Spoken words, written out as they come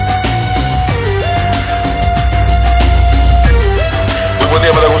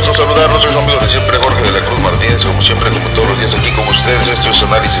saludarlos, soy su amigo de siempre, Jorge Martínez, como siempre, como todos los días aquí con ustedes. Esto es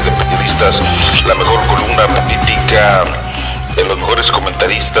Análisis de Periodistas, la mejor columna política de los mejores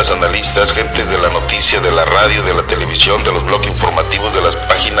comentaristas, analistas, gentes de la noticia, de la radio, de la televisión, de los bloques informativos, de las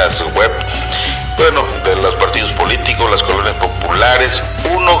páginas web, bueno, de los partidos políticos, las colonias populares,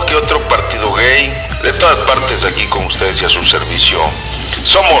 uno que otro partido gay, de todas partes aquí con ustedes y a su servicio.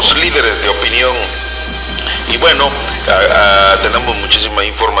 Somos líderes de opinión. Y bueno, tenemos muchísima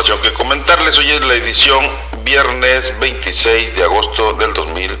información que comentarles. Hoy es la edición viernes 26 de agosto del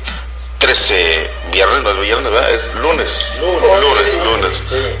 2013. Viernes, no es viernes, ¿verdad? Es lunes.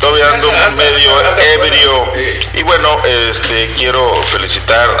 Todavía ando medio ebrio. Y bueno, quiero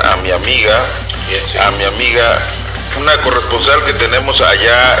felicitar a mi amiga, una corresponsal que tenemos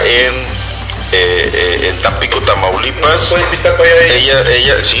allá en Tampico, Tamaulipas. ¿Puedo invitar para allá?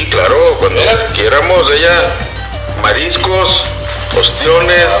 Ella, sí, claro, cuando quieramos, ella, mariscos,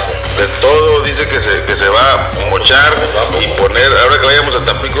 ostiones, de todo, dice que se va a mochar y poner, ahora que vayamos a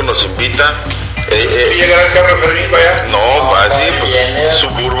Tampico nos invita. ¿Llegará el carro de fermin para allá? No, fácil, pues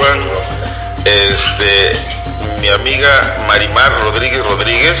Suburban. Mi amiga Marimar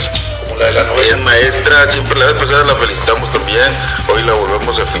Rodríguez, es maestra, siempre la vez pasada la felicitamos también, hoy la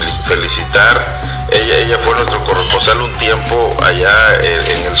volvemos a felicitar. Ella fue nuestro corresponsal un tiempo allá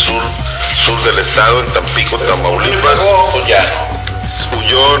en el sur del estado, en Tampico, Tamaulipas.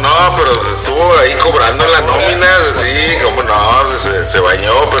 Huyó, no, pero estuvo ahí cobrando la nómina, sí, como no, se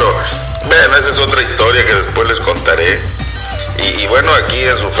bañó, pero bueno, esa es otra historia que después les contaré. Y bueno, aquí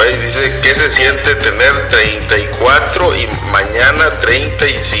en su Face dice que se siente tener 34 y mañana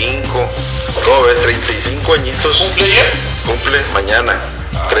 35. ¿Cómo ves? 35 añitos. ¿Cumple ya? Cumple mañana.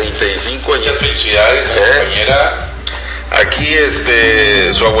 35 años. Muchas felicidades, compañera. Aquí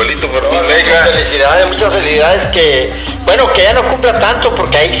su abuelito fermin, leija. Muchas felicidades, que bueno, que ya no cumpla tanto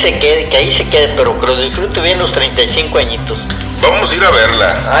porque ahí se quede, pero que lo disfrute bien los 35 añitos. Vamos a ir a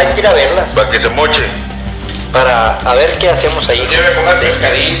verla. Hay que ir a verla. Para que se moche. Para a ver qué hacemos ahí. Lleve a comer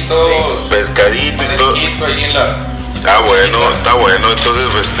pescadito. Pescadito y todo. Ahí en la... Bueno, está bueno.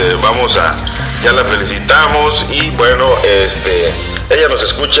 Entonces, ya la felicitamos y bueno, ella nos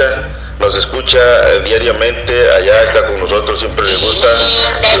escucha diariamente, allá está con nosotros, siempre le gusta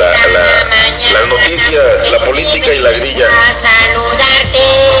las noticias, la política y la grilla. A saludarte,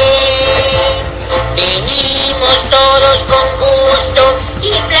 venimos todos con gusto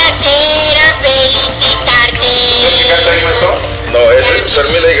y placer a felicitarte. ¿Qué canta ahí, maestro? No, es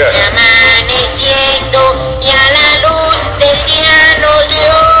fermin, leija. Amaneciendo y a la luz del día nos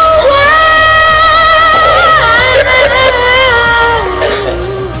dio.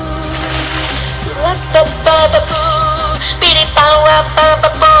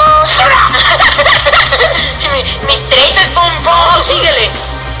 Mis 30 pompos, síguele.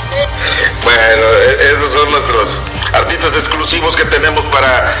 Bueno, esos son nuestros artistas exclusivos que tenemos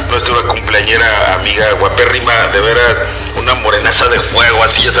para nuestra cumpleañera amiga guapérrima, de veras, una morenaza de fuego,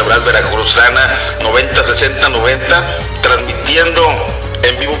 así ya sabrás, veracruzana, 90-60-90, transmitiendo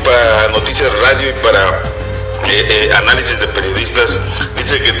en vivo para Noticias Radio y para Análisis de Periodistas.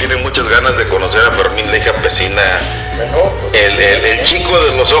 Dice que tiene muchas ganas de conocer a Fermin Leija Pesina, el chico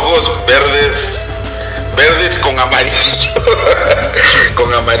de los ojos verdes con amarillo,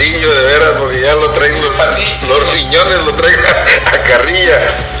 con amarillo de veras, porque ya lo traen los riñones, lo traen a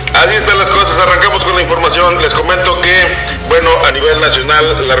carrilla. Así están las cosas. Arrancamos con la información. Les comento que, bueno, a nivel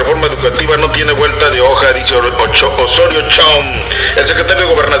nacional, la reforma educativa no tiene vuelta de hoja, dice Osorio Chom. El secretario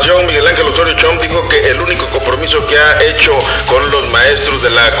de Gobernación, Miguel Ángel Osorio Chom, dijo que el único compromiso que ha hecho con los maestros de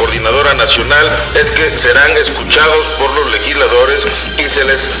la Coordinadora Nacional es que serán escuchados por los legisladores y se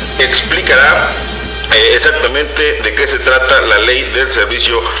les explicará exactamente de qué se trata la ley del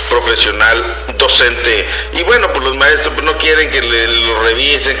servicio profesional docente. Y bueno, pues los maestros pues no quieren que lo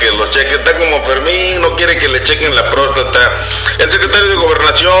revisen, que lo chequen, está como Fermín, no quiere que le chequen la próstata. El secretario de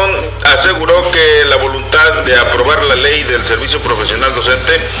Gobernación aseguró que la voluntad de aprobar la ley del servicio profesional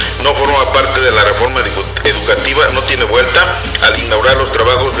docente no forma parte de la reforma educativa, no tiene vuelta. Al inaugurar los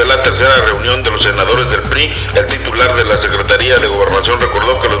trabajos de la tercera reunión de los senadores del PRI, el titular de la Secretaría de Gobernación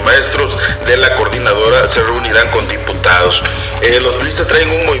recordó que los maestros de la coordinadora se reunirán con diputados. Los priistas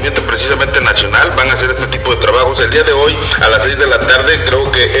traen un movimiento precisamente nacional, van a hacer este tipo de trabajos. El día de hoy a las 6 de la tarde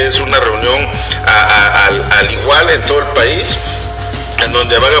creo que es una reunión al igual en todo el país, en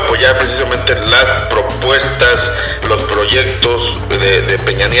donde van a apoyar precisamente las propuestas, los proyectos de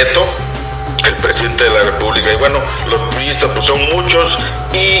Peña Nieto, el presidente de la República. Y bueno, los priistas pues son muchos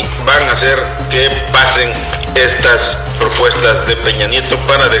y van a hacer que pasen estas propuestas de Peña Nieto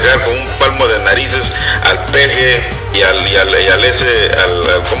para dejar con un palmo de narices al peje y al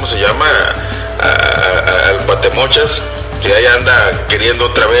 ¿cómo se llama? Al patemochas, que ahí anda queriendo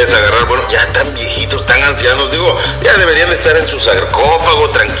otra vez agarrar, bueno, ya tan viejitos, tan ancianos, digo, ya deberían estar en su sarcófago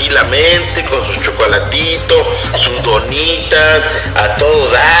tranquilamente, con sus chocolatitos, sus donitas, a todo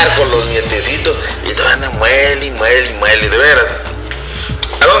dar, con los nietecitos, y te van a muele, de veras.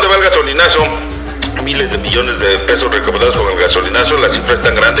 ¿A dónde va el gasolinazo? Miles de millones de pesos recaudados con el gasolinazo. La cifra es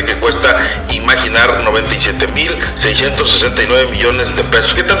tan grande que cuesta imaginar 97.669 millones de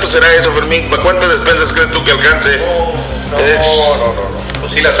pesos. ¿Qué tanto será eso, Fermín? ¿Cuántas despensas crees tú que alcance? No.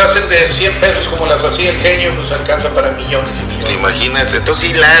 Pues si las hacen de 100 pesos como las hacía el genio, pues alcanza para millones. ¿Te imaginas?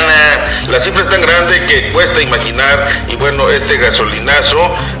 Entonces sí, lana. La cifra es tan grande que cuesta imaginar. Y bueno, este gasolinazo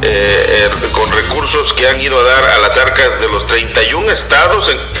con recursos que han ido a dar a las arcas de los 31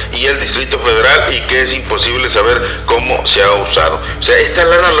 estados y el Distrito Federal, y que es imposible saber cómo se ha usado. O sea, esta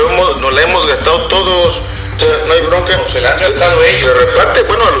lana nos la hemos gastado todos. O sea, no hay bronca. No, se la han gastado ellos. Se reparte,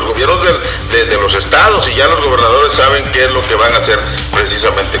 bueno, a los gobiernos de los estados, y ya los gobernadores saben qué es lo que van a hacer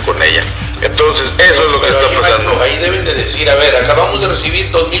precisamente con ella. Entonces, eso es lo que está pasando. Ahí deben de decir, a ver, acabamos de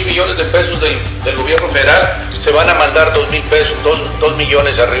recibir 2.000 millones de pesos del gobierno federal, se van a mandar 2.000 pesos, 2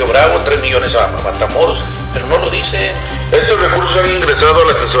 millones a Río Bravo, 3 millones a Matamoros, pero no lo dicen. Estos recursos han ingresado a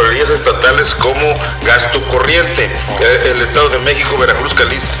las tesorerías estatales como gasto corriente. El Estado de México, Veracruz,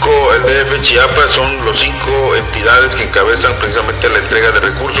 Jalisco, el DF, Chiapas son los 5 entidades que encabezan precisamente la entrega de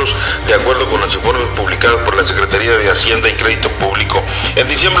recursos, de acuerdo con los informes publicados por la Secretaría de Hacienda y Crédito Público. En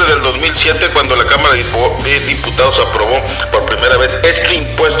diciembre del 2007, cuando la Cámara de Diputados aprobó por primera vez este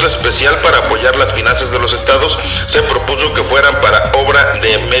impuesto especial para apoyar las finanzas de los estados, se propuso que fueran para obra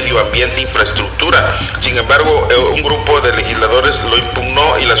de medio ambiente e infraestructura. Sin embargo, un grupo de legisladores lo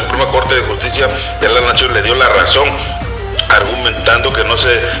impugnó y la Suprema Corte de Justicia de la Nación le dio la razón, argumentando que no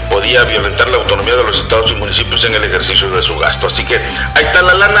se podía violentar la autonomía de los estados y municipios en el ejercicio de su gasto. Así que ahí está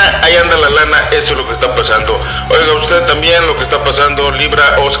la lana, ahí anda la lana, esto es lo que está pasando. Oiga usted también lo que está pasando,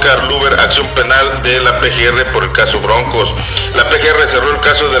 libra Oscar Luber acción penal de la PGR por el caso Broncos. La PGR cerró el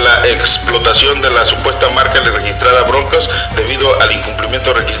caso de la explotación de la supuesta marca registrada Broncos debido al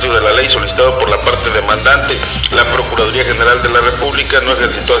incumplimiento de requisitos de la ley solicitado por la parte demandante. La Procuraduría General de la República no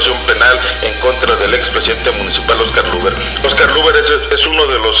ejercitó acción penal en contra del expresidente municipal Oscar Luber. Oscar Luber es uno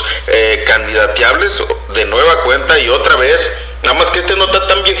de los candidateables de nueva cuenta y otra vez, nada más que este no está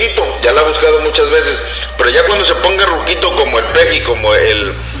tan viejito, ya lo ha buscado muchas veces, pero ya cuando se ponga ruquito como el peje y como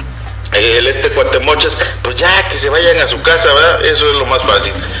el cuatemochas, pues ya que se vayan a su casa, ¿verdad? Eso es lo más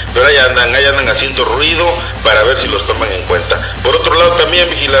fácil. Pero ahí andan haciendo ruido para ver si los toman en cuenta. Por otro lado, también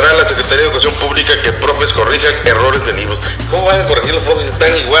vigilará la Secretaría de Educación Pública que profes corrijan errores de libros. ¿Cómo van a corregir los profes?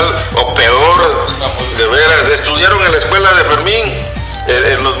 Están igual o peor, de veras. Estudiaron en la escuela de Fermín,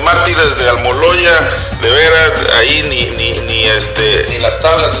 en los mártires de Almoloya, de veras, ahí ni las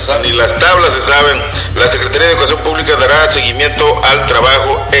tablas se saben. Ni las tablas se saben. La Secretaría de Educación Pública dará seguimiento al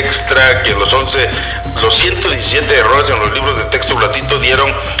trabajo extra que los 117 errores en los libros de texto gratuito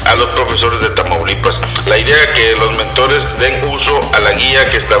dieron a los profesores de Tamaulipas. La idea es que los mentores den uso a la guía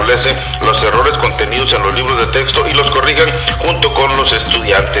que establece los errores contenidos en los libros de texto y los corrijan junto con los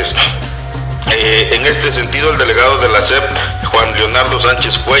estudiantes. En este sentido, el delegado de la SEP, Juan Leonardo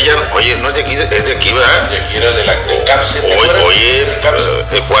Sánchez Cuellar, oye, no es de aquí, es de aquí, ¿verdad? De aquí era del cárcel. Oye,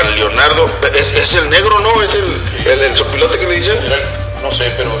 Juan Leonardo, es el negro, ¿no? Es el sopilote que le dicen. No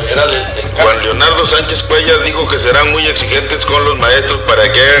sé, pero era del Juan Leonardo Sánchez Cuellar dijo que serán muy exigentes con los maestros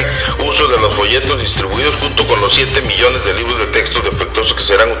para que hagan uso de los folletos distribuidos junto con los 7 millones de libros de texto defectuosos que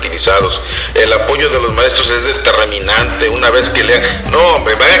serán utilizados. El apoyo de los maestros es determinante. Una vez que lean, no,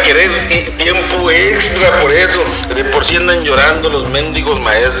 hombre, van a querer tiempo extra por eso. De por sí andan llorando los mendigos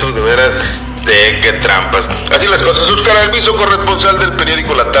maestros, de veras. De qué trampas. Así las cosas. Óscar Alvizo, corresponsal del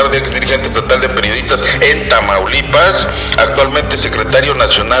periódico La Tarde, ex dirigente estatal de periodistas en Tamaulipas, actualmente secretario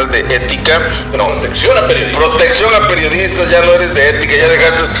nacional de ética. No, protección a periodistas, ya no eres de ética, ya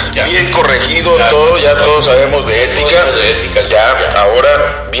dejaste bien corregido todo, ya todos sabemos de ética. Ya,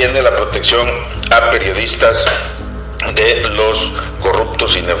 ahora viene la protección a periodistas de los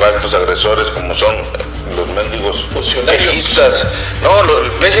corruptos y nefastos agresores como son los mendigos pejistas. No,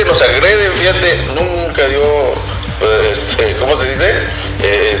 el peje nos agrede, fíjate, nunca dio, ¿cómo se dice?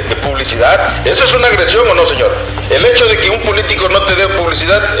 Publicidad. ¿Eso es una agresión o no, señor? El hecho de que un político no te dé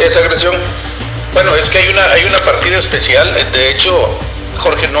publicidad es agresión. Bueno, es que hay una partida especial, de hecho,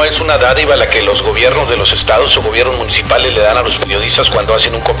 Jorge, no es una dádiva la que los gobiernos de los estados o gobiernos municipales le dan a los periodistas cuando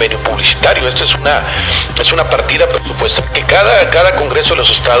hacen un convenio publicitario. Esta es una partida presupuestal que cada Congreso de los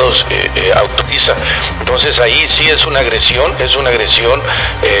estados autoriza. Entonces ahí sí es una agresión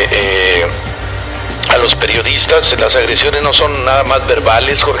a los periodistas. Las agresiones no son nada más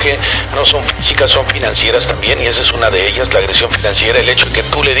verbales, Jorge, no son físicas, son financieras también, y esa es una de ellas, la agresión financiera. El hecho de que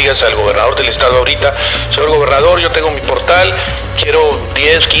tú le digas al gobernador del estado ahorita: señor gobernador, yo tengo mi portal, quiero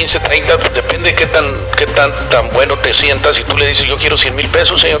 10, 15, 30, pues depende de qué tan bueno te sientas, y tú le dices: yo quiero 100,000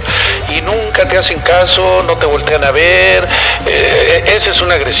 pesos, señor, y nunca te hacen caso, no te voltean a ver. Esa es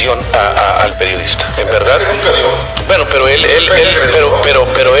una agresión al periodista, en verdad. Bueno, pero él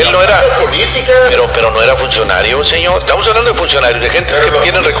no era política, pero no era funcionario, señor. Estamos hablando de funcionarios, de gente que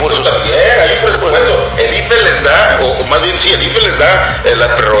tienen recursos. También, ahí por supuesto, el IFE les da, o más bien sí, el IFE les da las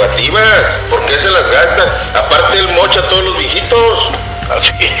prerrogativas. ¿Por qué se las gastan? Aparte él mocha a todos los viejitos.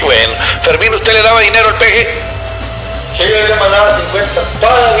 Así, bueno. Fermin, ¿usted le daba dinero al peje? Sí, yo le mandaba 50,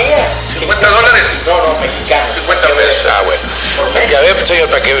 todavía. $50. No, mexicano. 50 pesos. Ah, bueno. Ya ve, señor,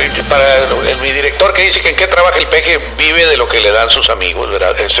 mi director que dice que en qué trabaja el peje vive de lo que le dan sus amigos,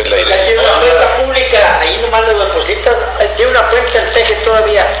 ¿verdad? Esa es la idea. Tiene una cuenta pública, ahí nomás le depositas, tiene una cuenta el peje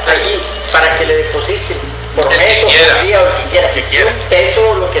todavía, allí, para que le depositen por mes o por día o lo que quiera. Un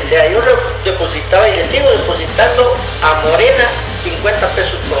peso, lo que sea. Yo le depositaba y le sigo depositando a Morena 50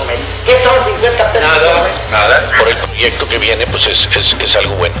 pesos por mes. ¿Qué son 50 pesos por mes? Nada, por el proyecto que viene, pues es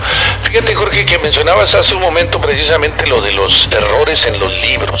algo bueno. Fíjate, Jorge, que mencionabas hace un momento precisamente lo de los errores en los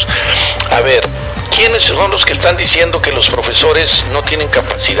libros. A ver, ¿quiénes son los que están diciendo que los profesores no tienen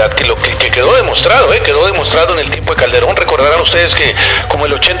capacidad? Que quedó demostrado, quedó demostrado en el tiempo de Calderón. Recordarán ustedes que como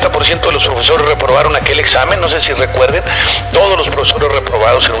el 80% de los profesores reprobaron aquel examen, no sé si recuerden, todos los profesores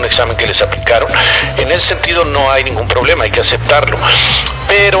reprobados en un examen que les aplicaron. En ese sentido no hay ningún problema, hay que aceptarlo.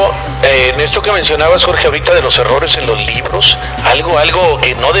 Pero en esto que mencionabas, Jorge, ahorita de los errores en los libros, algo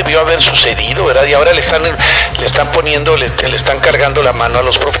que no debió haber sucedido, ¿verdad? Y ahora le están cargando la mano a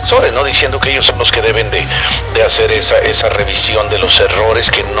los profesores, ¿no? Diciendo que ellos son los que deben de hacer esa revisión de los errores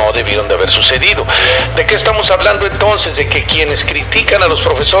que no debieron de haber sucedido. ¿De qué estamos hablando entonces? De que quienes critican a los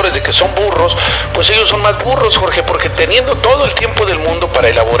profesores de que son burros, pues ellos son más burros, Jorge, porque teniendo todo el tiempo del mundo para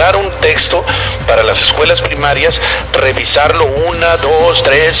elaborar un texto para las escuelas primarias, revisarlo 1, 2,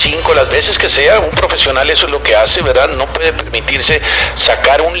 3, 5, las veces que sea, un profesional eso es lo que hace, ¿verdad? No puede permitirse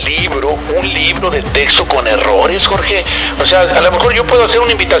sacar un libro de texto con errores, Jorge. O sea, a lo mejor yo puedo hacer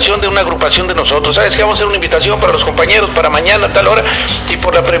una invitación de una agrupación de nosotros, ¿sabes qué? Vamos a hacer una invitación para los compañeros para mañana a tal hora, y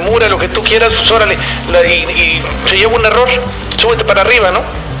por la premura, lo que tú quieras, pues órale, y se lleva un error, súbete para arriba, ¿no?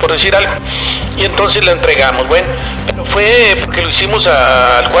 Por decir algo, y entonces la entregamos. Bueno, pero fue porque lo hicimos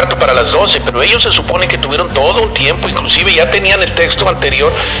al cuarto para las 12, pero ellos se supone que tuvieron todo un tiempo, inclusive ya tenían el texto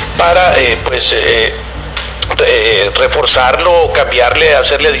anterior para reforzarlo, cambiarle,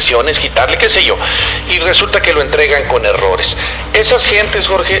 hacerle adiciones, quitarle, qué sé yo, y resulta que lo entregan con errores. Esas gentes,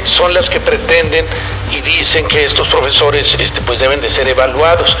 Jorge, son las que pretenden y dicen que estos profesores pues deben de ser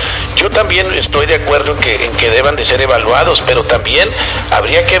evaluados. Yo también estoy de acuerdo en que deban de ser evaluados, pero también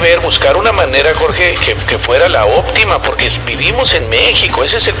habría que buscar una manera, Jorge, que fuera la óptima, porque vivimos en México,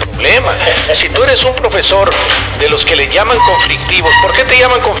 ese es el problema. Si tú eres un profesor de los que le llaman conflictivos, ¿por qué te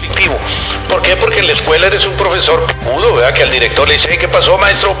llaman conflictivo? ¿Por qué? Porque en la escuela eres un profesor picudo, ¿verdad? Que al director le dice: ¿qué pasó,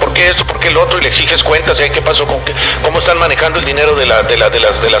 maestro? ¿Por qué esto? ¿Por qué el otro? Y le exiges cuentas, ¿qué pasó? ¿Cómo están manejando el dinero de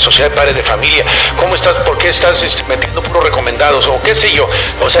la sociedad de padres de familia? ¿Por qué estás metiendo puros recomendados? O qué sé yo.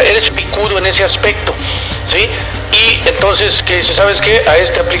 O sea, eres picudo en ese aspecto, ¿sí? Y entonces, ¿qué dice? ¿Sabes qué?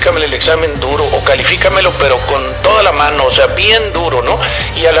 A aplícamele el examen duro, o califícamelo, pero con toda la mano, o sea, bien duro, ¿no?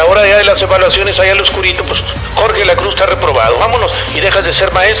 Y a la hora ya de las evaluaciones, allá al oscurito, pues Jorge-delacruz está reprobado, vámonos, y dejas de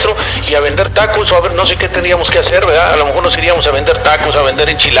ser maestro y a vender tacos, o a ver, no sé qué tendríamos que hacer, ¿verdad? A lo mejor nos iríamos a vender tacos, a vender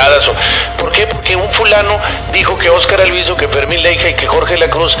enchiladas, ¿por qué? Porque un fulano dijo que Óscar Alvizo, que Fermin, Leija y que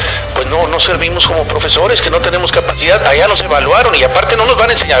Jorge-delacruz, pues no servimos como profesores, que no tenemos capacidad. Allá nos evaluaron y aparte no nos van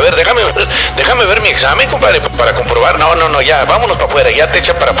a enseñar. A ver, déjame ver mi examen, compadre, para comprobar. No, ya, vámonos para afuera, ya te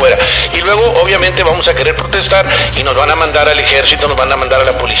echan para afuera. Y luego, obviamente, vamos a querer protestar y nos van a mandar al ejército, nos van a mandar a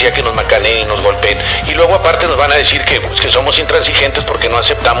la policía que nos macaneen y nos golpeen. Y luego, aparte, nos van a decir que somos intransigentes porque no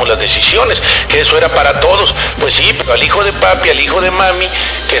aceptamos las decisiones, que eso era para todos. Pues sí, pero al hijo de papi, al hijo de mami,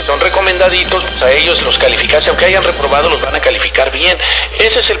 que son recomendaditos, pues a ellos los calificas, aunque hayan reprobado, los van a calificar bien.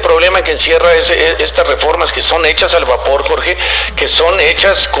 Ese es el problema que encierra estas reformas que son hechas al vapor, Jorge, que son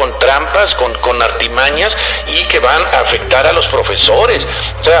hechas con trampas, con artimañas, y que van a afectar a los profesores.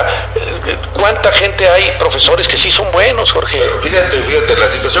 O sea, ¿cuánta gente hay, profesores que sí son buenos, Jorge? Pero fíjate,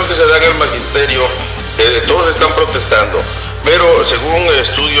 la situación que se da en el magisterio, todos están protestando. Pero según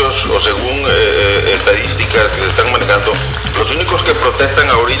estudios o según estadísticas que se están manejando, los únicos que protestan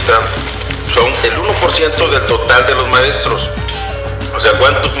ahorita son el 1% del total de los maestros. O sea,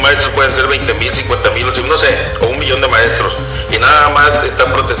 ¿cuántos maestros pueden ser? 20,000, 50,000, no sé, o 1,000,000 de maestros. Y nada más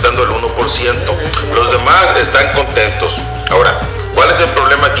están protestando el 1%. Los demás están contentos. Ahora, ¿cuál es el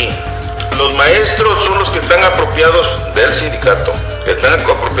problema aquí? Los maestros son los que están apropiados del sindicato, están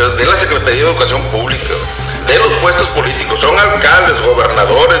apropiados de la Secretaría de Educación Pública, de los puestos políticos, son alcaldes,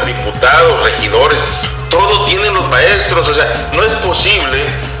 gobernadores, diputados, regidores, todo tienen los maestros. O sea, no es posible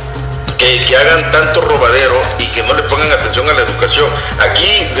que hagan tanto robadero y que no le pongan atención a la educación.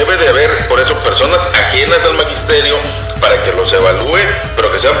 Aquí debe de haber, por eso, personas ajenas al magisterio para que los evalúe,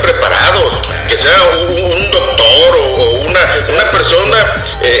 pero que sean preparados, que sea un doctor o una persona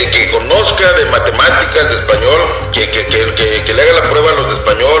que conozca de matemáticas, de español, que le haga la prueba a los de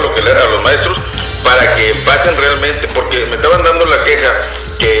español o que le haga a los maestros, para que pasen realmente, porque me estaban dando la queja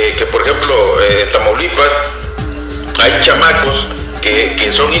que por ejemplo, en Tamaulipas hay chamacos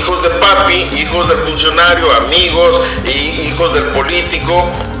que son hijos de papi, hijos del funcionario, amigos y hijos del político,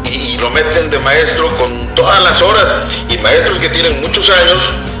 y lo meten de maestro con todas las horas. Y maestros que tienen muchos años,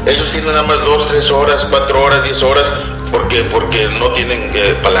 ellos tienen nada más 2, 3 horas, 4 horas, 10 horas, porque no tienen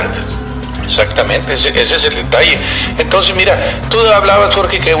palancas. Exactamente, ese es el detalle. Entonces, mira, tú hablabas,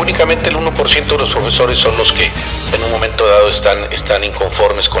 Jorge, que únicamente el 1% de los profesores son los que en un momento dado están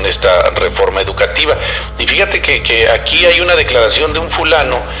inconformes con esta reforma educativa. Y fíjate que aquí hay una declaración de un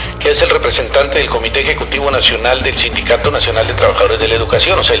fulano que es el representante del Comité Ejecutivo Nacional del Sindicato Nacional de Trabajadores de la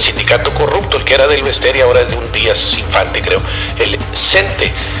Educación, o sea, el sindicato corrupto, el que era del Bester y ahora es de un Díaz Infante, creo, el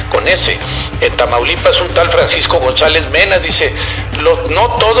CENTE, con ese. En Tamaulipas, un tal Francisco González Mena dice,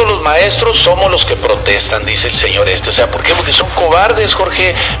 no todos los maestros somos los que protestan, dice el señor este. O sea, ¿por qué? Porque son cobardes,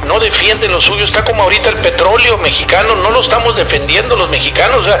 Jorge, no defienden lo suyo. Está como ahorita el petróleo mexicano, no lo estamos defendiendo los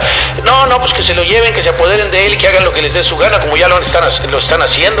mexicanos. O sea, no, pues que se lo lleven, que se apoderen de él y que hagan lo que les dé su gana, como ya lo están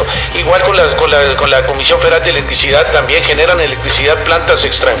haciendo. Igual con la Comisión Federal de Electricidad, también generan electricidad plantas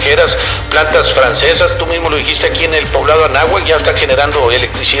extranjeras, plantas francesas. Tú mismo lo dijiste aquí en el poblado Anáhuac, ya está generando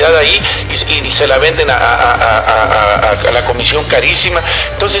electricidad ahí y se la venden a la comisión carísima.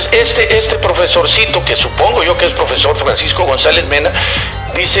 Entonces, este profesorcito, que supongo yo que es profesor Francisco González Mena,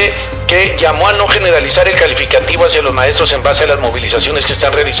 dice que llamó a no generalizar el calificativo hacia los maestros en base a las movilizaciones que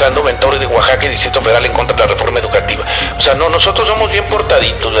están realizando mentores de Oaxaca y Distrito Federal en contra de la reforma educativa. O sea, no, nosotros somos bien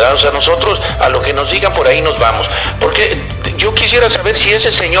portaditos, ¿verdad? O sea, nosotros a lo que nos digan por ahí nos vamos. Porque yo quisiera saber si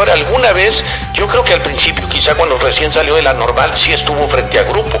ese señor alguna vez, yo creo que al principio, quizá cuando recién salió de la normal, sí estuvo frente a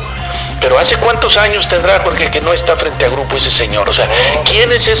grupo. Pero ¿hace cuántos años tendrá? Porque que no está frente a grupo ese señor. O sea,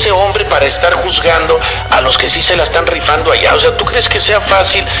 ¿quién es ese hombre para estar juzgando a los que sí se la están rifando allá? O sea, ¿tú crees que sea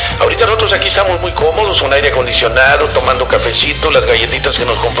fácil? Ahorita nosotros aquí estamos muy cómodos, un aire acondicionado, tomando cafecito, las galletitas que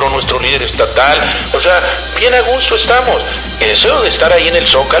nos compró nuestro líder estatal. O sea, bien a gusto estamos. Eso de estar ahí en el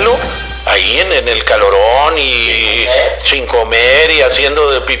Zócalo, ahí en el calorón y sin comer y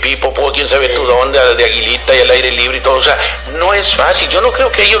haciendo de pipí, popó, quién sabe tú dónde, de aguilita y al aire libre y todo, o sea, no es fácil. Yo no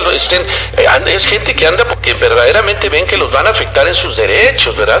creo que ellos lo estén, es gente que anda porque verdaderamente ven que los van a afectar en sus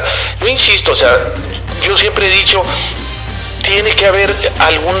derechos, ¿verdad? Yo insisto, o sea, yo siempre he dicho, tiene que haber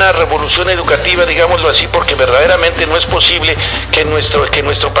alguna revolución educativa, digámoslo así, porque verdaderamente no es posible que en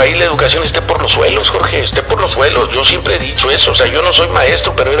nuestro país la educación esté por los suelos, Jorge, esté por los suelos. Yo siempre he dicho eso. O sea, yo no soy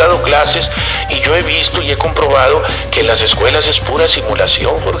maestro, pero he dado clases y yo he visto y he comprobado que en las escuelas es pura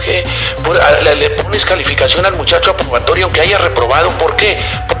simulación, Jorge. Le pones calificación al muchacho aprobatorio aunque haya reprobado. ¿Por qué?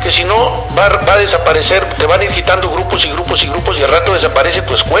 Porque si no va a desaparecer, te van a ir quitando grupos y grupos y grupos y al rato desaparece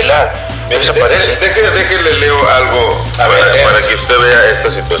tu escuela. Desaparece. Déjele leo algo para que usted vea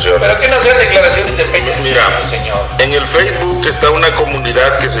esta situación. Pero que no sean declaraciones de peña. Mira, señor. En el Facebook está una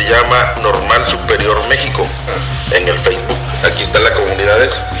comunidad que se llama Normal Superior México. En el Facebook, aquí está la comunidad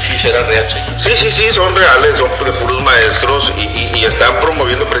esa. Sí, será real, señor. Sí, son reales, son de puros maestros y están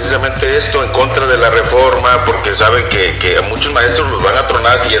promoviendo precisamente esto en contra de la reforma, porque saben que a muchos maestros los van a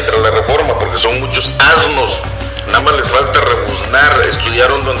tronar si entra la reforma, porque son muchos asnos. Nada más les falta rebuznar,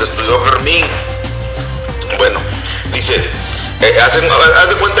 estudiaron donde estudió Fermin. Bueno, dice, haz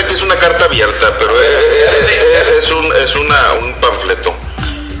de cuenta que es una carta abierta, pero es un panfleto.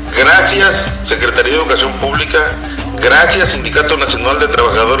 Gracias, Secretaría de Educación Pública, gracias, Sindicato Nacional de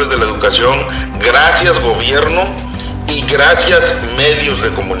Trabajadores de la Educación, gracias, Gobierno, y gracias, medios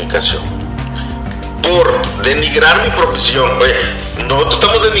de comunicación, por denigrar mi profesión. Oye, nosotros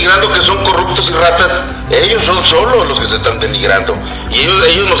estamos denigrando que son corruptos y ratas, ellos son solo los que se están denigrando, y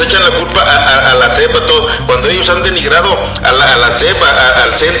ellos nos echan la culpa a la CEP, a todo, cuando ellos han denigrado a la CEP,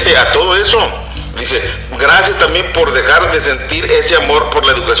 al CENTE, a todo eso. Dice, Gracias también por dejar de sentir ese amor por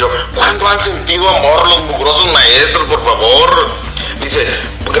la educación. ¿Cuándo han sentido amor los mugrosos maestros, por favor? Dice,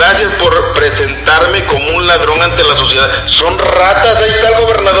 gracias por presentarme como un ladrón ante la sociedad. Son ratas. Ahí está el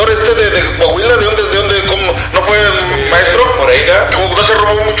gobernador de Coahuila. ¿De dónde? ¿Cómo? ¿No fue maestro? Por ahí está. ¿Cómo no se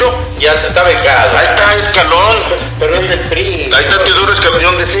robó mucho? Ya está becado. Ahí está Escalón. Pero es del PRI. Ahí está Teodoro Escalón,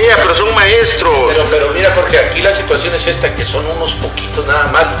 donde sea, pero son maestros. Pero mira, porque aquí la situación es esta, que son unos poquitos nada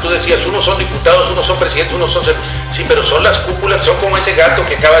más. Tú decías, unos son diputados, unos son presidentes, unos son... Sí, pero son las cúpulas, son como ese gato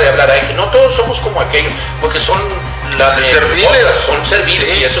que acaba de hablar ahí, que no todos somos como aquellos, porque son las serviles. Son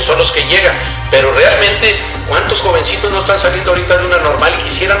serviles, y esos son los que llegan. Pero realmente, ¿cuántos jovencitos no están saliendo ahorita de una normal y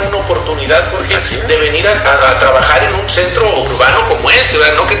quisieran una oportunidad, Jorge, de venir a trabajar en un centro urbano como este,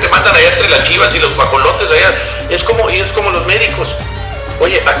 ¿verdad? No que te mandan allá entre las chivas y los guajolotes allá. Es como los médicos.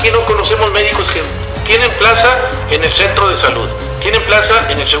 Oye, aquí no conocemos médicos que tienen plaza en el centro de salud, tienen plaza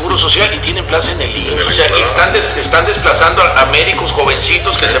en el Seguro Social y tienen plaza en el IMSS. O sea, están desplazando a médicos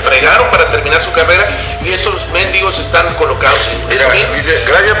jovencitos que se fregaron para terminar su carrera, y estos mendigos están colocados en... Mira, dice,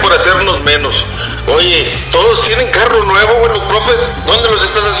 gracias por hacernos menos. Oye, todos tienen carro nuevo, bueno, profes, ¿dónde los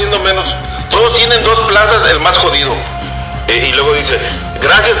estás haciendo menos? Todos tienen 2 plazas, el más jodido. Y luego dice,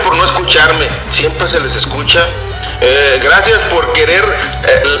 gracias por no escucharme, siempre se les escucha. Gracias por querer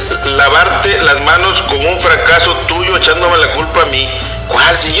lavarte las manos con un fracaso tuyo, echándome la culpa a mí.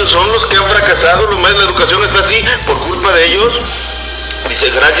 ¿Cuál? Si ellos son los que han fracasado, los más, la educación está así por culpa de ellos.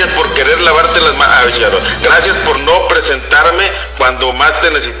 Dice, gracias por querer lavarte las manos. Gracias por no presentarme cuando más te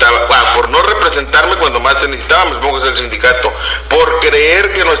necesitaba. Por no representarme cuando más te necesitaba, me supongo que es el sindicato. Por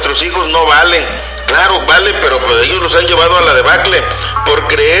creer que nuestros hijos no valen. Claro, vale, pero ellos los han llevado a la debacle. Por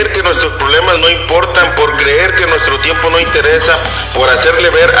creer que nuestros problemas no importan, por creer que nuestro tiempo no interesa, por hacerle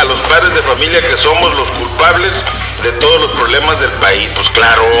ver a los padres de familia que somos los culpables de todos los problemas del país. Pues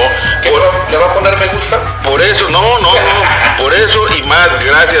claro. ¿Le va a poner me gusta? Por eso, no. Por eso y más,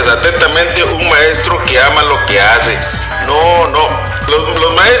 gracias. Atentamente, un maestro que ama lo que hace. No.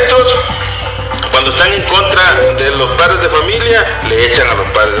 Los maestros, cuando están en contra de los padres de familia, le echan a los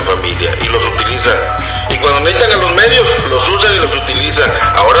padres de familia y los utilizan. Y cuando necesitan a los medios, los usan y los utilizan.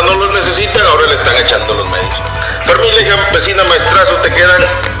 Ahora no los necesitan, ahora le están echando los medios. Fermin, leija, vecina, maestrazo, te quedan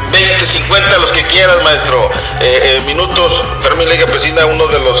 20, 50, los que quieras, maestro. Minutos. Fermin, leija, vecina, uno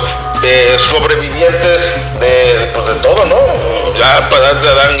de los sobrevivientes de todo, ¿no? Ya, para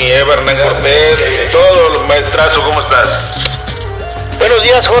Adán y Eva, Hernán Cortés, todo, maestrazo, ¿cómo estás? Buenos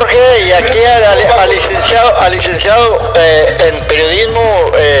días, Jorge, y aquí al licenciado en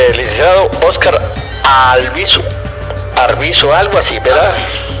periodismo, licenciado Oscar Alvizo, algo así, ¿verdad?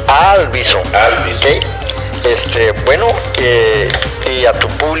 Alvizo. Okay. Bueno, y a tu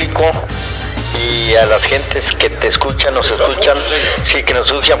público y a las gentes que te escuchan, nos escuchan, sí, que nos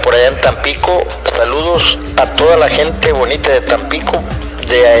escuchan por allá en Tampico. Saludos a toda la gente bonita de Tampico.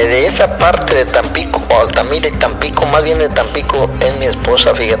 De esa parte de Tampico, o Altamira y Tampico, más bien de Tampico, es mi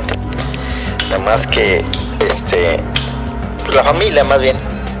esposa, fíjate. Nada más que, la familia más bien.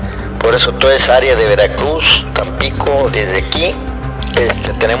 Por eso toda esa área de Veracruz, Tampico, desde aquí,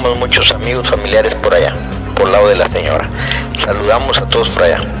 tenemos muchos amigos familiares por allá, por el lado de la señora. Saludamos a todos por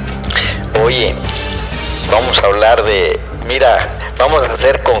allá. Oye, vamos a hablar vamos a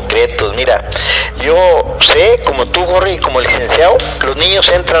ser concretos. Mira, yo sé, como tú, Jorge, y como licenciado, los niños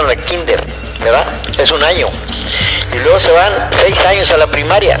entran al kinder, ¿verdad? Es un año. Y luego se van 6 años a la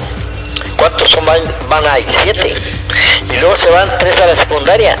primaria. ¿Cuántos van ahí? 7. Y luego se van 3 a la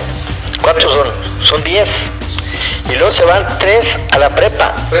secundaria. ¿Cuántos son? Son 10. Y luego se van 3 a la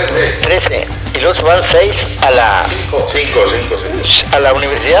prepa. 13. Y luego se van 6 a la... 5. ¿A la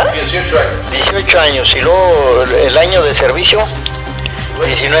universidad? 18 años. 18 años. Y luego el año de servicio,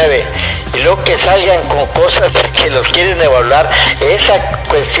 19. Y luego que salgan con cosas que los quieren evaluar. Esa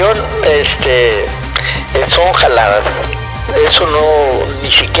cuestión, son jaladas. Eso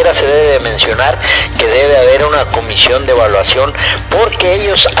ni siquiera se debe de mencionar, que debe haber una comisión de evaluación, porque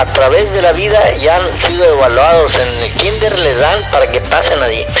ellos a través de la vida ya han sido evaluados. En el kinder les dan para que pasen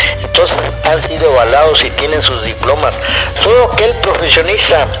allí, entonces han sido evaluados y tienen sus diplomas. Todo aquel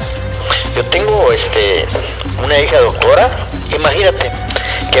profesionista, yo tengo una hija doctora, imagínate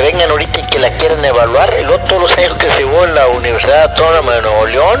que vengan ahorita y que la quieran evaluar, y luego todos los años que se llevó en la Universidad Autónoma de Nuevo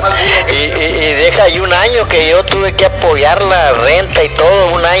León, y deja ahí un año que yo tuve que apoyar la renta y todo,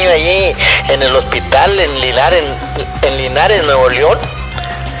 un año allí en el hospital en Linares, Nuevo León.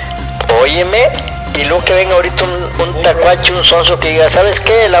 Óyeme, y luego que venga ahorita un tacuache, un sonso que diga, ¿sabes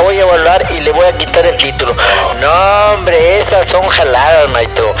qué? La voy a evaluar y le voy a quitar el título. No, hombre, esas son jaladas,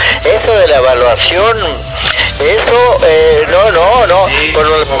 maestro. Eso de la evaluación Eso, no, Sí. pero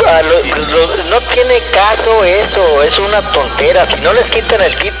no tiene caso eso, es una tontera. Si no les quitan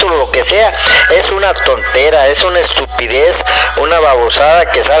el título, lo que sea, es una tontera, es una estupidez, una babosada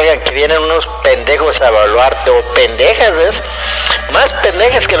que salgan, que vienen unos pendejos a evaluarte, o pendejas, ¿ves? Más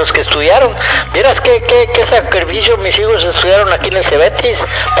pendejas que los que estudiaron. Vieras qué sacrificio mis hijos estudiaron aquí en el Cebetis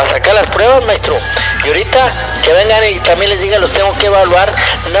para sacar las pruebas, maestro. Y ahorita que vengan y también les digan, los tengo que evaluar.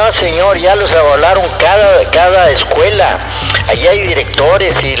 No, señor, ya los evaluaron cada escuela. Allí hay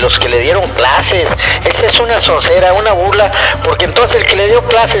directores y los que le dieron clases. Esa es una soncera, una burla, porque entonces el que le dio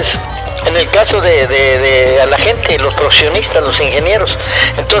clases, en el caso de a la gente, los profesionistas, los ingenieros,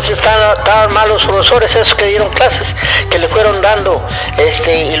 entonces estaban mal los profesores, esos que dieron clases, que le fueron dando,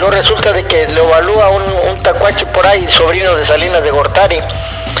 y luego resulta de que lo evalúa un tacuache por ahí, sobrino de Salinas de Gortari,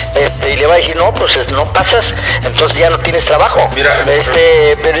 y le va a decir, no, pues no pasas, entonces ya no tienes trabajo. Mira,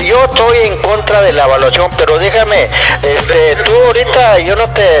 pero yo estoy en contra de la evaluación, pero déjame, tú ahorita, yo no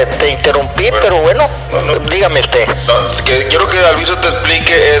te interrumpí, pero bueno, dígame usted. No, quiero que Alvizo te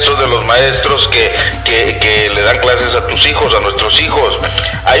explique eso de los maestros que le dan clases a tus hijos, a nuestros hijos.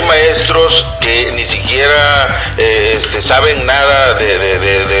 Hay maestros que ni siquiera saben nada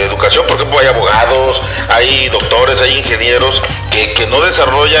de educación. Por ejemplo, hay abogados, hay doctores, hay ingenieros que no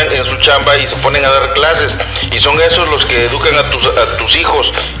desarrollan en su chamba y se ponen a dar clases, y son esos los que educan a tus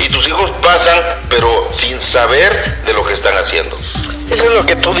hijos, y tus hijos pasan pero sin saber de lo que están haciendo. Eso es lo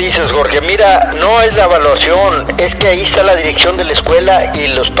que tú dices, Jorge. Mira, no es la evaluación, es que ahí está la dirección de la escuela y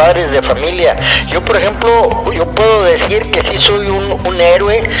los padres de familia. Yo, por ejemplo, yo puedo decir que sí soy un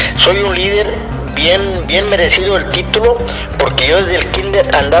héroe, soy un líder, bien merecido el título, porque yo desde el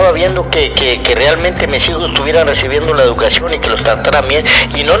kinder andaba viendo que realmente mis hijos estuvieran recibiendo la educación y que los trataran bien,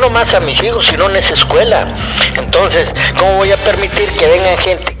 y no nomás a mis hijos, sino en esa escuela. Entonces, ¿cómo voy a permitir que vengan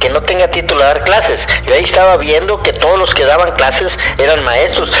gente que no tenga título a dar clases? Yo ahí estaba viendo que todos los que daban clases eran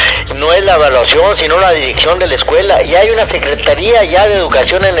maestros. No es la evaluación, sino la dirección de la escuela, y hay una secretaría ya de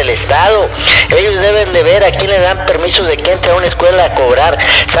educación en el estado. Ellos deben de ver a quién le dan permiso de que entre a una escuela a cobrar.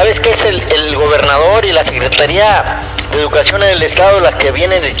 ¿Sabes qué es el gobernador y la Secretaría de Educación en el Estado las que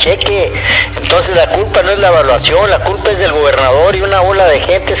vienen de cheque? Entonces la culpa no es la evaluación, la culpa es del gobernador y una ola de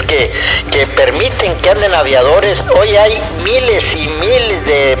gentes que permiten que anden aviadores. Hoy hay miles y miles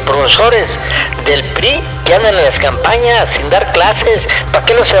de profesores del PRI que andan en las campañas sin dar clases. ¿Para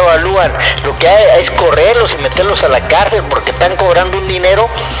qué los evalúan? Lo que hay es correrlos y meterlos a la cárcel porque están cobrando un dinero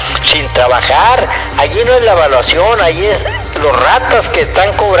sin trabajar. Allí no es la evaluación, allí es los ratas que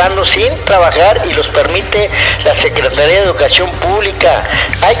están cobrando sin trabajar y los permite la Secretaría de Educación Pública.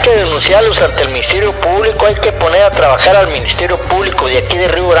 Hay que denunciarlos ante el Ministerio Público, hay que poner a trabajar al Ministerio Público de aquí de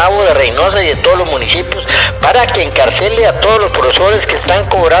Río Bravo, de Reynosa y de todos los municipios para que encarcele a todos los profesores que están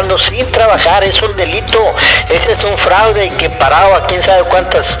cobrando sin trabajar. Es un delito, ese es un fraude que parado a quién sabe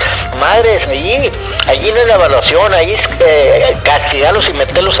cuántas madres. Allí no es la evaluación, ahí es castigarlos y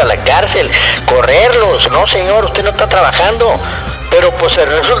meterlos a la cárcel, correrlos. No, señor, usted no está trabajando. Pero pues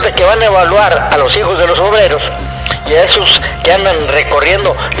resulta que van a evaluar a los hijos de los obreros y a esos que andan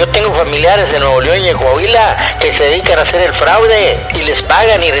recorriendo. Yo tengo familiares de Nuevo León y de Coahuila que se dedican a hacer el fraude y les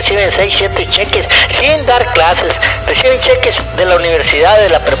pagan y reciben 6, 7 cheques sin dar clases, reciben cheques de la universidad, de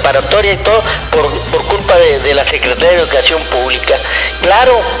la preparatoria y todo por culpa de la Secretaría de Educación Pública.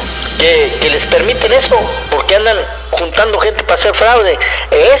 Claro que les permiten eso porque andan juntando gente para hacer fraude.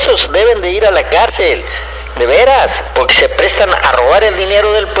 Esos deben de ir a la cárcel. De veras, porque se prestan a robar el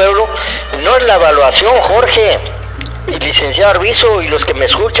dinero del pueblo. No es la evaluación, Jorge y licenciado Alvizo y los que me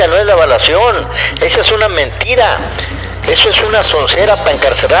escuchan, no es la evaluación. Esa es una mentira. Eso es una soncera para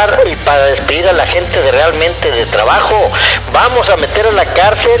encarcelar y para despedir a la gente realmente de trabajo. Vamos a meter a la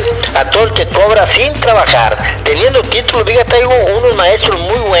cárcel a todo el que cobra sin trabajar, teniendo título. Fíjate, traigo unos maestros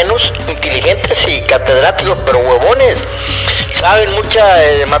muy buenos, inteligentes y catedráticos, pero huevones. Saben muchas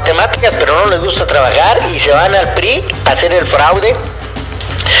matemáticas, pero no les gusta trabajar y se van al PRI a hacer el fraude.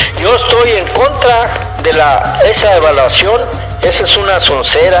 Yo estoy en contra de esa evaluación. Esa es una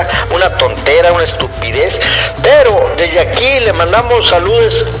soncera, una tontera, una estupidez. Pero desde aquí le mandamos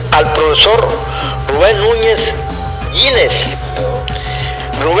saludos al profesor Rubén Núñez Guínez.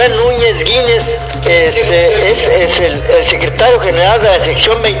 Rubén Núñez Guínez es el secretario general de la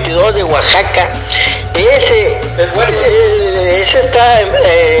sección 22 de Oaxaca. Ese está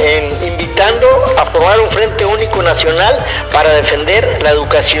invitando a formar un frente único nacional para defender la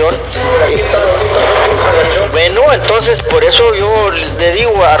educación. Bueno, entonces por eso yo le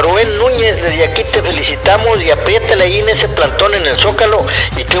digo a Rubén Núñez, desde aquí te felicitamos y apriétale ahí en ese plantón en el Zócalo,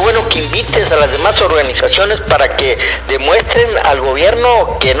 y qué bueno que invites a las demás organizaciones para que demuestren al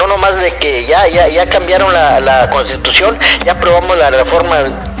gobierno que no nomás de que ya cambiaron la Constitución, ya aprobamos la reforma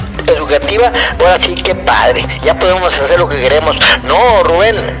educativa, ahora sí, qué padre, ya podemos hacer lo que queremos. No,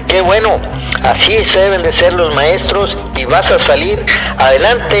 Rubén, qué bueno, así se deben de ser los maestros y vas a salir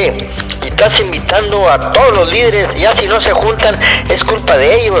adelante, y estás invitando a todos los líderes, ya si no se juntan es culpa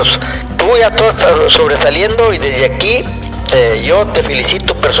de ellos, tú ya todo estás sobresaliendo, y desde aquí yo te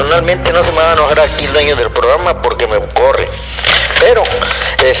felicito personalmente. No se me va a enojar aquí el dueño del programa porque me corre, pero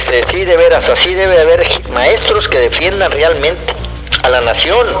sí, de veras, así debe haber maestros que defiendan realmente a la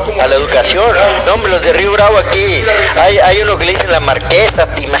nación, a la educación. No, hombre, los de Río Bravo aquí, hay uno que le dicen la Marquesa,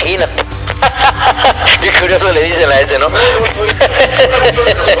 imagínate. Qué curioso le dicen a ese, ¿no? Bueno,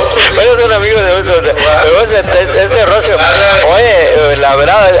 es un amigo de nosotros, ese Horacio. Oye, la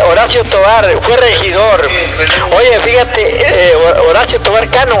verdad, Horacio Tobar fue regidor. Oye, fíjate, Horacio Tobar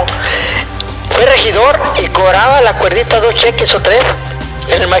Cano fue regidor y cobraba la cuerdita 2 cheques o 3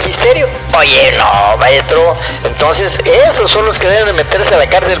 en el magisterio. Oye, no, maestro, entonces esos son los que deben de meterse a la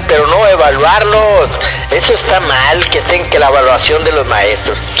cárcel, pero no evaluarlos. Eso está mal, que estén que la evaluación de los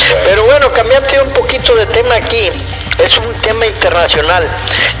maestros. Pero bueno, cambiando un poquito de tema aquí, es un tema internacional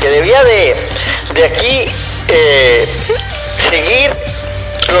que debía de aquí seguir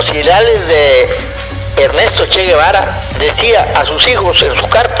los ideales de Ernesto Che Guevara. Decía a sus hijos en su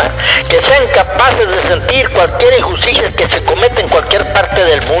carta que sean capaces de sentir cualquier injusticia que se cometa en cualquier parte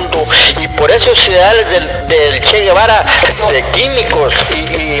del mundo, y por esos ideales del Che Guevara, químicos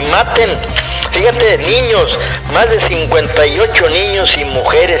y maten, fíjate, niños, más de 58 niños y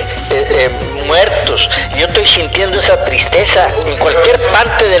mujeres muertos. Y yo estoy sintiendo esa tristeza en cualquier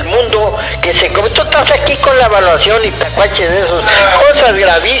parte del mundo que se come. Tú estás aquí con la evaluación y tacuaches de esos, cosas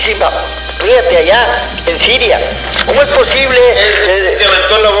gravísimas. Fíjate allá en Siria, ¿cómo es posible? Que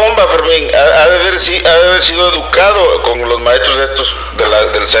aventó la bomba, Fermín, ha de haber sido educado con los maestros estos de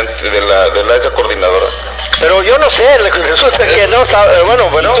esa coordinadora. Pero yo no sé, resulta que no sabe,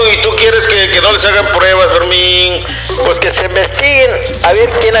 bueno. ¿Y tú quieres que no les hagan pruebas, Fermín? Pues que se investiguen a ver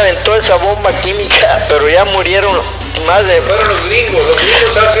quién aventó esa bomba química, pero ya murieron más de... Fueron los gringos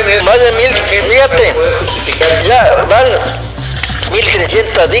hacen eso. Más de 1000, fíjate, ya van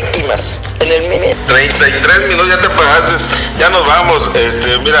 1300 víctimas en el minuto. 33 minutos, ya te pagaste, ya nos vamos.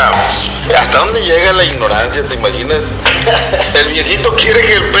 Mira, ¿hasta dónde llega la ignorancia? ¿Te imaginas? El viejito quiere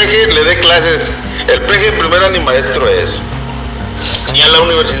que el peje le dé clases. El peje en primera ni maestro es. Ni a la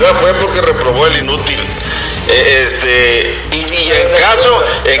universidad fue porque reprobó el inútil. Y en caso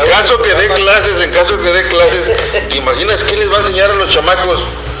que dé clases, ¿te imaginas qué les va a enseñar a los chamacos?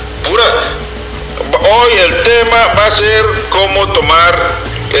 Hoy el tema va a ser cómo tomar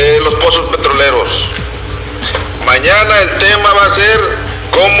los pozos petroleros. Mañana el tema va a ser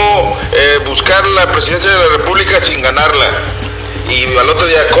cómo buscar la presidencia de la República sin ganarla. Y al otro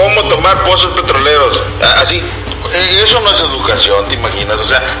día, cómo tomar pozos petroleros. Así, eso no es educación, ¿te imaginas? O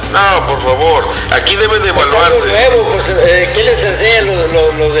sea, no, por favor, aquí debe de evaluarse. Nuevo, pues, ¿qué les enseña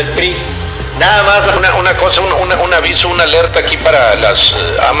lo del PRI? Nada más una cosa, un aviso, una alerta aquí para las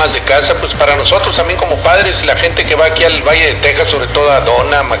amas de casa, pues para nosotros también como padres, la gente que va aquí al Valle de Texas, sobre todo a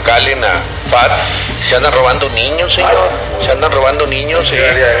Donna, McAllen, a FAD, se andan robando niños, señor, se andan robando niños,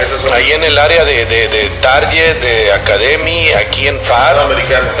 ahí en el área de Target, de Academy, aquí en FAD,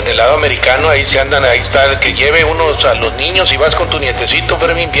 en el lado americano, ahí se andan, ahí está el que lleve unos a los niños y vas con tu nietecito,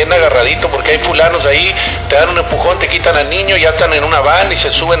 Fermín, bien agarradito, porque hay fulanos ahí, te dan un empujón, te quitan al niño, ya están en una van y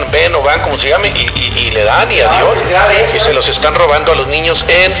se suben, como se llame, y le dan y adiós, y se los están robando a los niños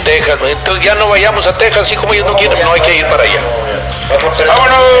en Texas. Entonces ya no vayamos a Texas, así como ellos no quieren, no hay que ir para allá.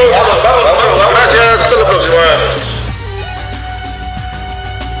 Vámonos. Gracias, hasta la próxima.